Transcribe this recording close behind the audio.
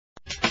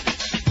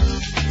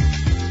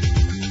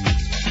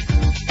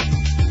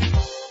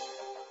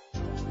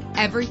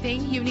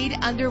Everything you need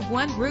under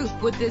one roof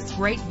with this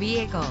great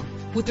vehicle.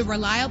 With a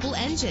reliable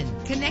engine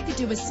connected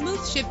to a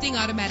smooth shifting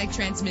automatic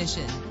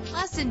transmission.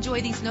 Plus, enjoy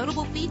these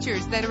notable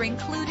features that are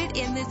included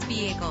in this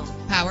vehicle: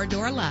 power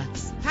door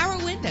locks, power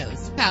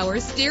windows, power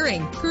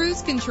steering,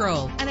 cruise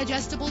control, an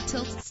adjustable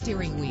tilt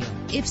steering wheel.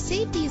 If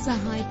safety is a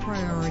high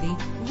priority,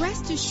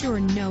 rest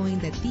assured knowing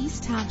that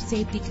these top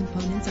safety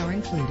components are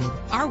included.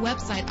 Our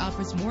website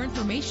offers more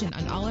information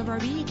on all of our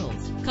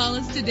vehicles. Call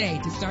us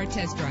today to start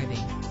test driving.